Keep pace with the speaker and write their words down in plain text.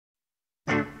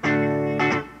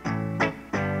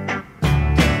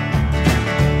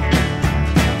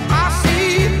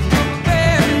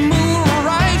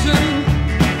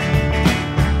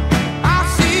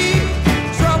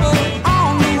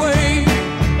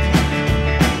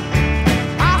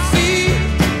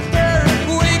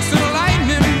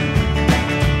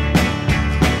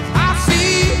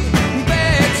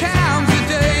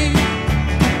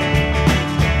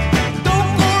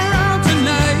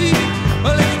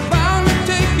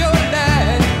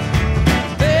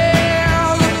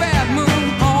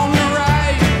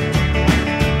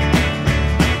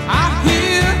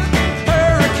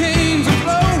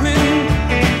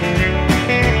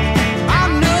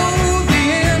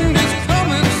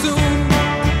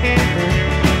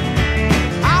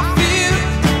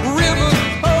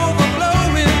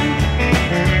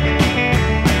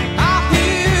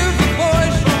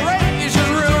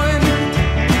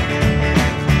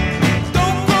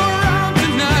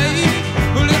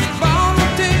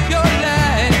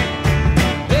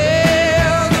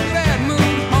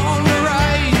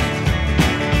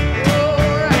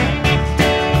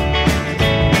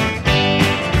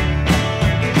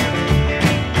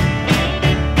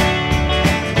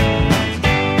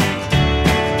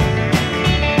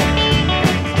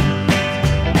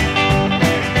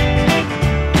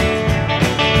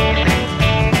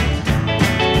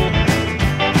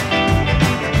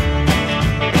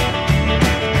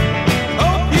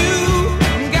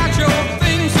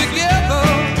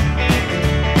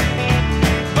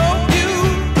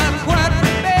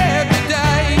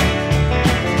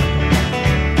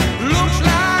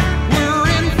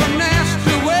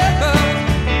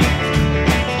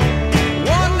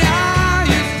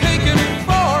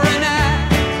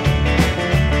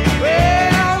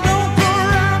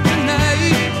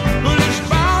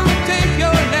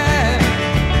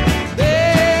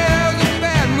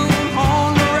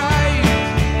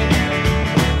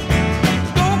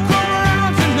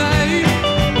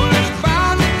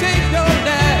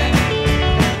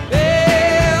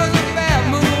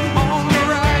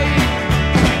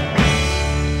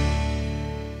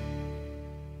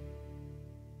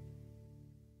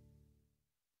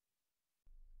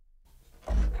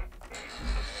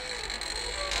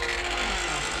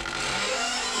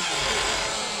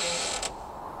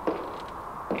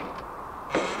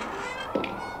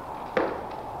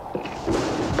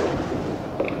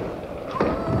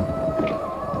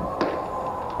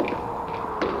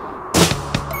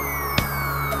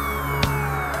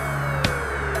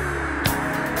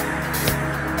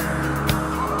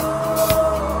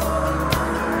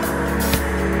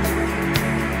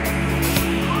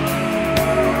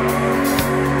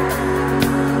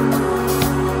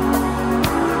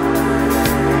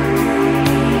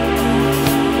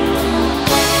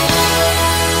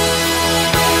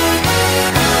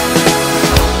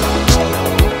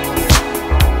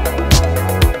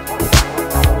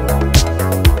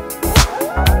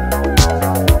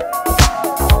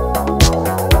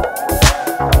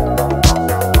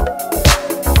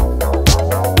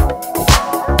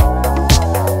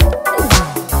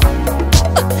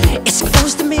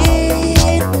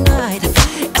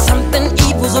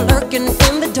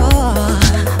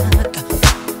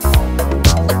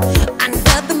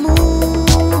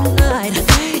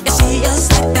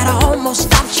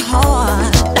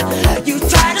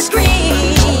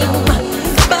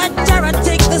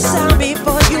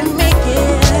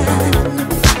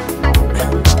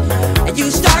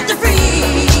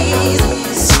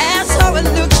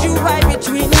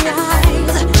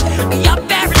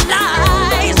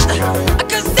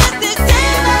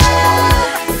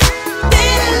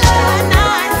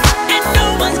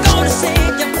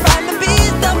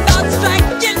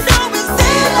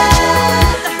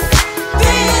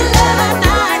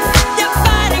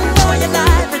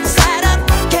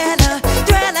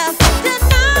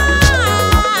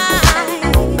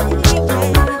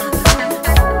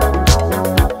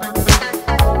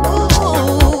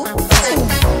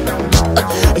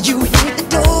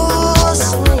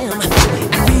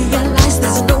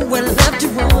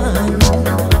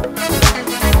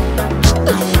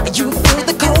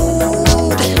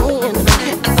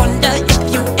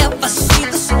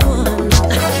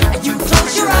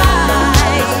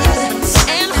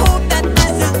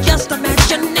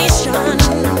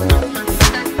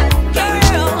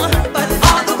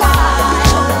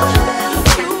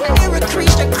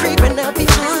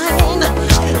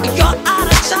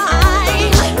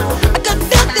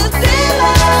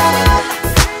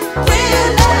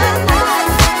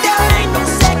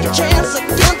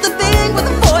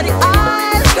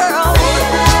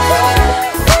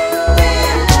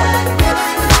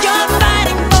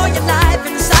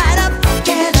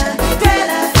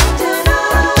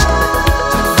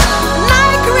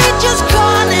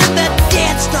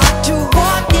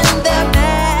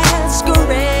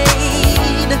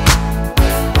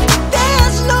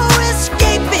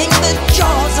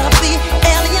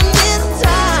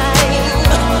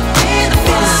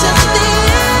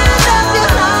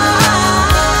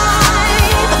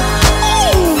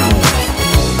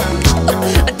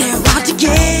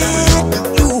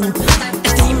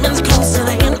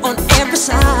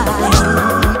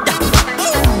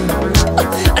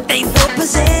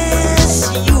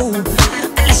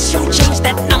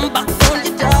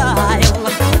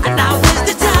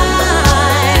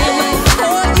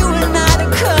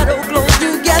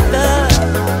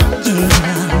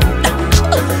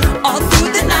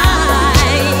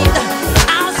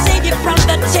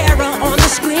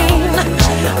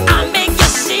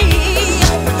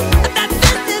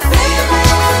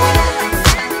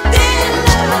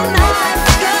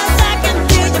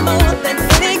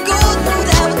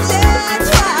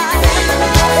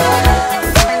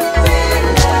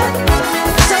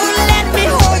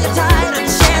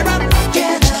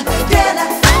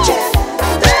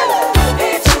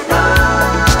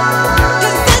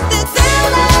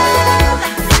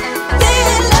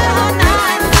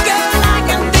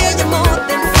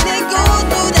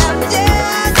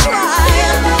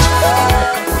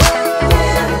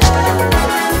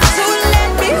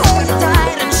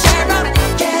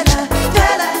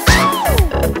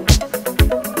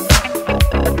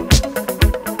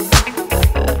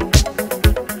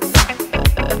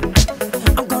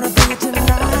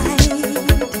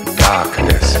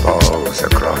darkness falls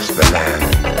across the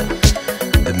land.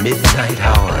 The midnight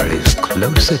hour is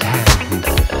close at hand.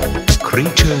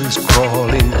 Creatures crawl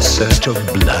in search of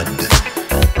blood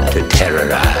to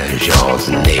terrorize your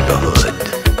neighborhood.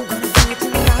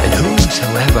 And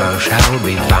whosoever shall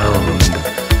be found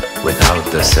without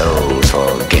the soul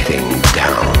for getting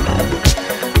down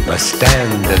must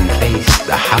stand and face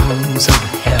the hounds of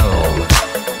hell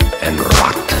and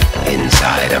rot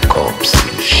inside a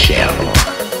corpse's shell.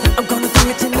 I'm gonna do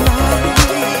it tonight.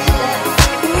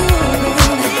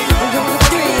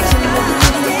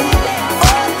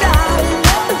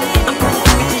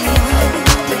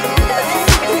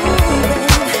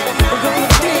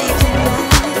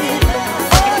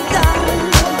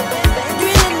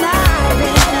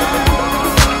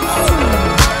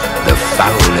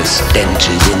 Stench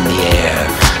is in the air,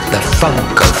 the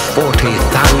funk of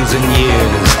 40,000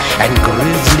 years, and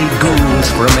grisly ghouls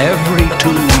from every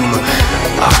tomb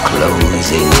are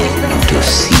closing in to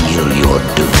seal your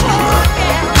doom.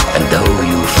 And though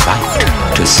you fight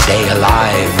to stay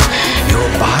alive, your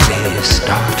body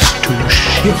starts to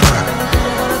shiver,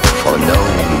 for no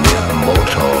mere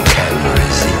mortal can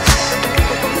resist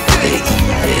the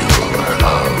evil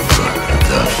of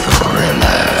the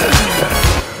thriller.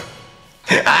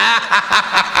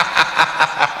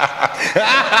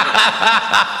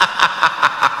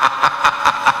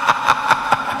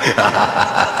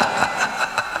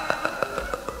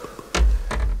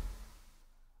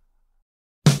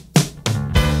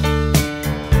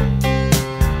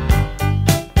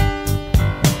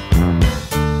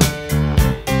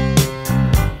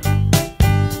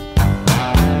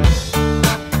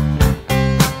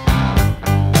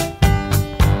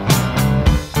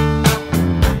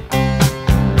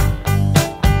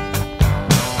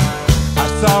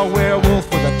 Saw a werewolf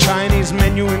with a Chinese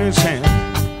menu in his hand,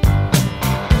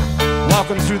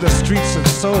 walking through the streets of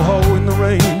Soho in the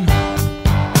rain.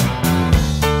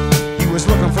 He was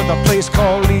looking for the place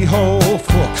called Lee Ho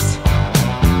Fook's,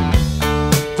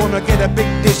 gonna get a big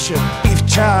dish of beef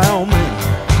chow mein.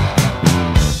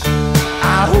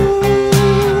 Ahoo,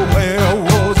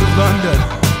 werewolves of London.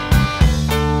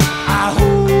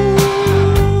 Ahoo.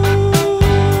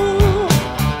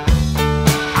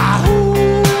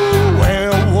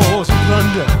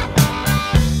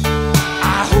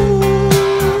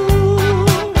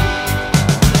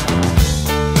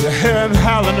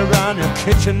 Howling around your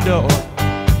kitchen door.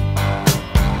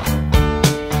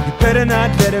 You better not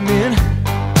let him in.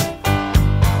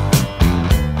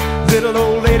 Little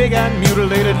old lady got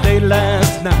mutilated late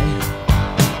last night.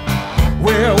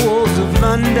 Werewolves of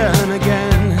London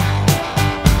again.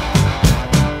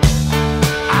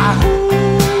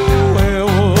 Ahoo,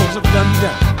 werewolves of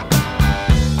London.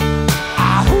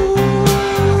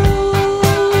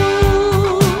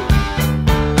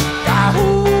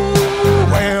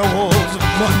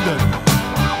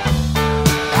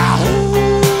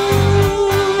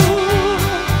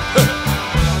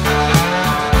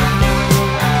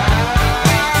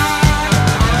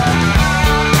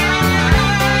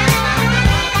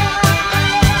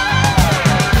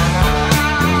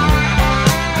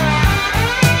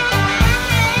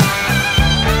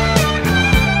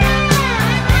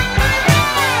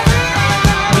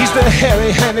 The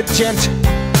hairy-handed gent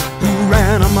who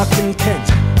ran amok in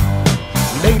Kent.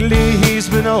 Lately he's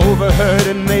been overheard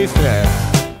in Mayfair.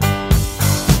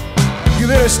 You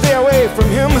better stay away from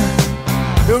him,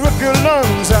 he'll rip your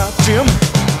lungs out, Jim.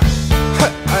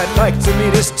 I'd like to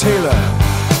meet his tailor.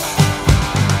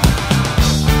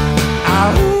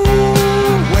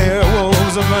 Ahoo,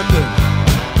 werewolves of London.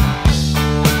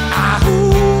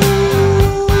 Ahoo.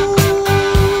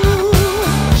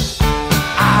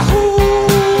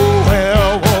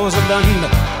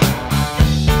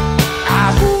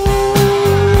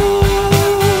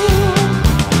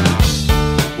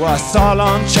 Well, I saw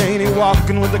Lon Chaney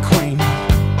walking with the Queen,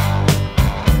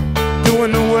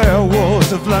 doing the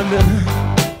werewolves of London.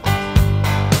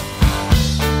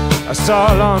 I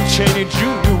saw Lon Chaney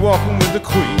Jr. walking with the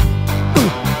Queen,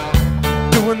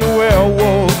 doing the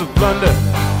werewolves of London.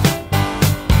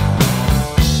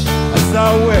 I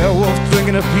saw a werewolf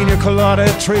drinking a pina colada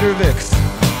at Trader Vic's,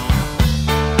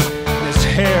 and his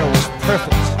hair was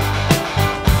perfect.